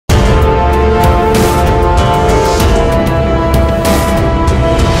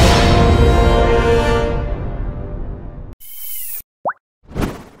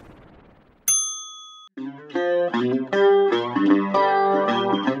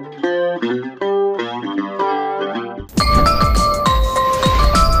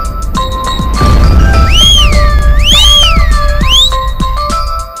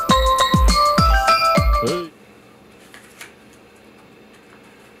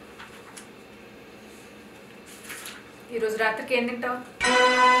ఈ రోజు రాత్రికి ఏం తింటావు?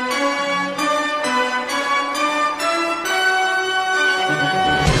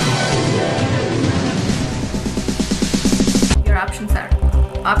 Your options are: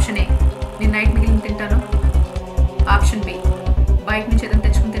 Option A, నేను నైట్ మిగిలిన తింటాను. Option B, బయట నుంచి ఏదైనా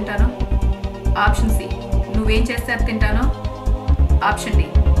తెచ్చుకుని తింటాను. Option C, నువ్వేం చేస్తే అది తింటాను. Option D,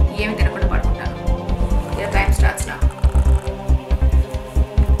 ఏమి తినకుండా పడుకుంటాను. Your time starts now.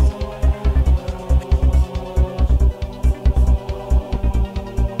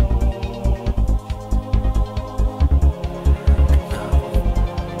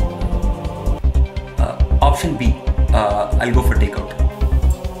 Option B. I'll go for takeout.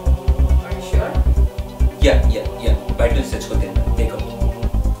 Are you sure? Yeah. Bite to such good takeout.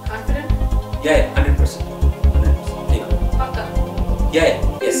 Confident? Yeah, 100%. 100%. Takeout. Pakka? Yeah,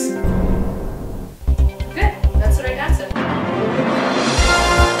 yes. Good. That's the right answer.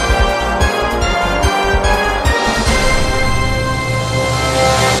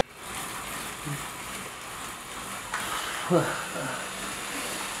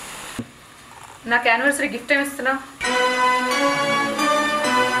 నాకు anniversary gift ఏమి ఇస్తున్నావు?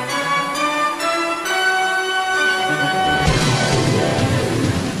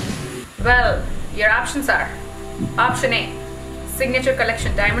 Well, your options are: Option A, signature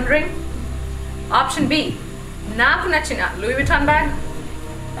collection diamond ring. Option B, నాకు నచ్చిన Louis Vuitton bag.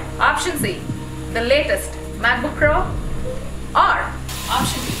 Option C, the latest MacBook Pro. Or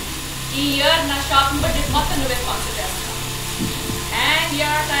Option D, ఈ year నా shopping budget మొత్తం నువ్వే sponsor చేస్తున్నావు. And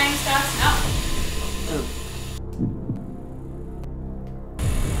your time starts now.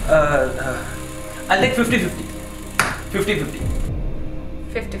 I'll take 50-50. 50-50.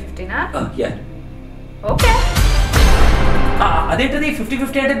 50-50 నా? Yeah. Okay. అదేంటది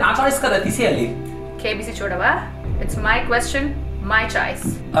 50-50 అంటే నా చాయిస్ కదా, తీసేయాలి. KBC చూడవా? It's my question, my choice.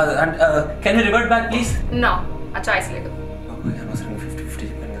 And can you revert back please? No, a choice లేదు. అనవసరంగా 50-50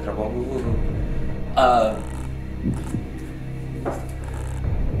 చెప్పాను కదరా బాబు.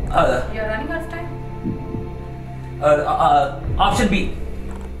 You're running out of time? Option B.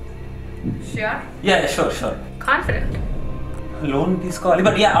 Sure? Yeah, sure. Confident? Loan తీసుకోవాలి,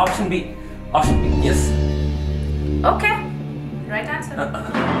 but yeah, option B. Option B, yes. Okay. Right answer.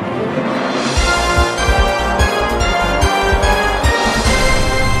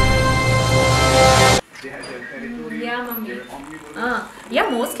 Yeah, mummy. Yeah,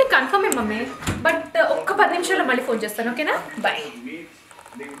 mostly confirm mummy. But ఒక్క 10 నిమిషాల్లో మళ్ళీ phone చేస్తాను, ఓకేనా? Bye.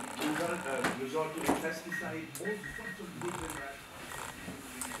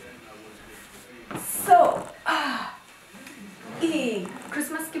 So, ఈ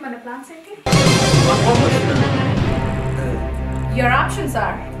Christmas కి మన plans ఏంటి? Your options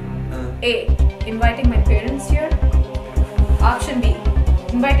are: A, inviting my parents here. Option B,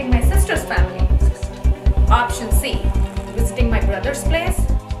 inviting my sister's family. Option C, visiting my brother's place.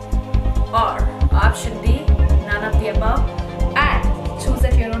 Or Option D, none of the above. And choose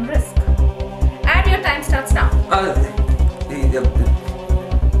at your own risk. And your time starts now.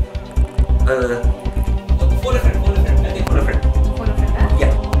 Phone a friend. I think phone a friend. Phone a friend, huh?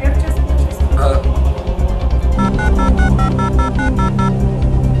 Yeah. You're choosing.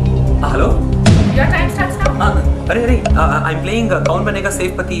 Hello? Your time starts now. Hurry. I'm playing Kaun, Banega,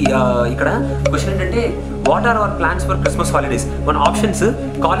 SAFEPATI. Ikkada question ఏంటంటే what are our plans for Christmas holidays? One options: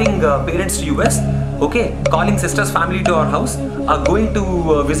 calling parents to US, okay, calling sister's family to our house, going to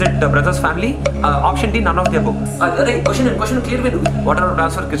visit brother's family. Option D, none of the above. Question clear with what are our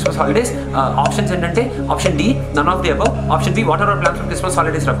plans for Christmas holidays? Options ఏంటంటే option D, none of the above. Option B, what are our plans for Christmas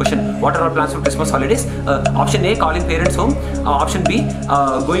holidays? Question: what are our plans for Christmas holidays? Option A, calling parents home. Option B,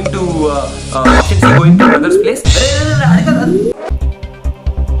 going to option C, going to brother's place.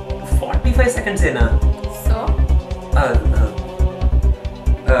 45 seconds ena. So?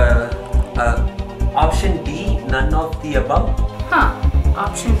 Option D, none of the above.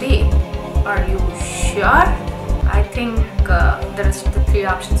 Option D. Are you sure? I think the rest of the 3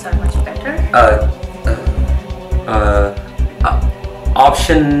 options are much better.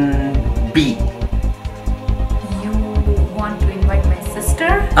 Option B. You want to invite my sister?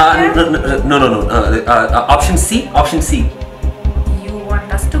 No. Option C. You want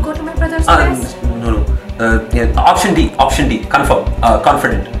us to go to my brother's place? No. Option D. Confirm.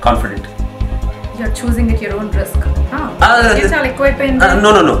 Confident. You're choosing at your own risk. చాలా ఎక్కువైపోయింది.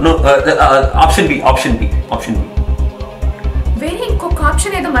 No. Option B. వేరే ఇంకొక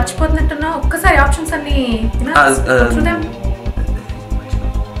option ఏదో మర్చిపోతున్నట్టున్నా, ఒక్కసారి options అన్ని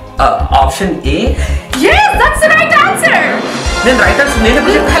Option A. Yes, that's the right answer. నేను right answer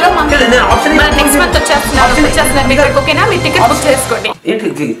hello mummy, next month వచ్చేస్తున్నారు మీ దగ్గరికి, ఓకేనా? మీ టికెట్ బుక్ చేసుకోండి.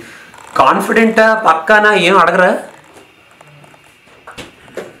 ఏంటి కాన్ఫిడెంటా పక్కానా ఏం అడగరా?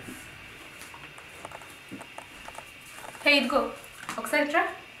 హే ఇదిగో ఒకసారి ట్రా.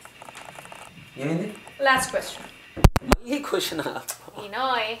 ఏమైంది? Last question. మళ్ళీ క్వశ్చన్?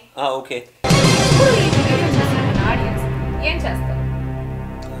 ఈనోయ్. ఓకే. ఇప్పుడు ఈ వీడియో చూసిన మన ఆడియన్స్ ఏం చేస్తారు?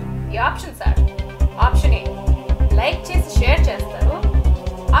 ఈ options are: option A like చేసి షేర్ చేస్తారు,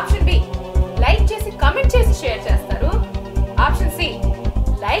 ఆప్షన్ బి లైక్ చేసి కమెంట్ చేసి షేర్ చేస్తారు, ఆప్షన్ సి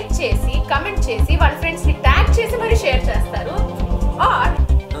లైక్ చేసి కమెంట్ చేసి వాళ్ళ ఫ్రెండ్స్ ని ట్యాగ్ చేసి మరి షేర్ చేస్తారు, are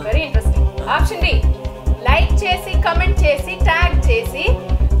very interesting option D like చేసి కమెంట్ చేసి ట్యాగ్ చేసి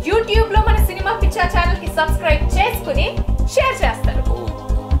యూట్యూబ్ లో మన సినిమా పిచ్చా ఛానల్ కి సబ్స్క్రైబ్ చేసుకుని షేర్ చేస్తారు.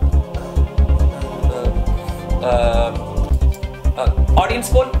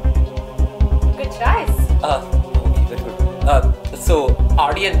 Audience poll. Good choice. Okay, very good. So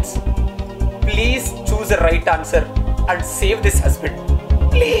audience, please choose the right answer and save this husband.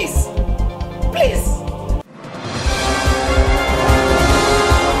 Please.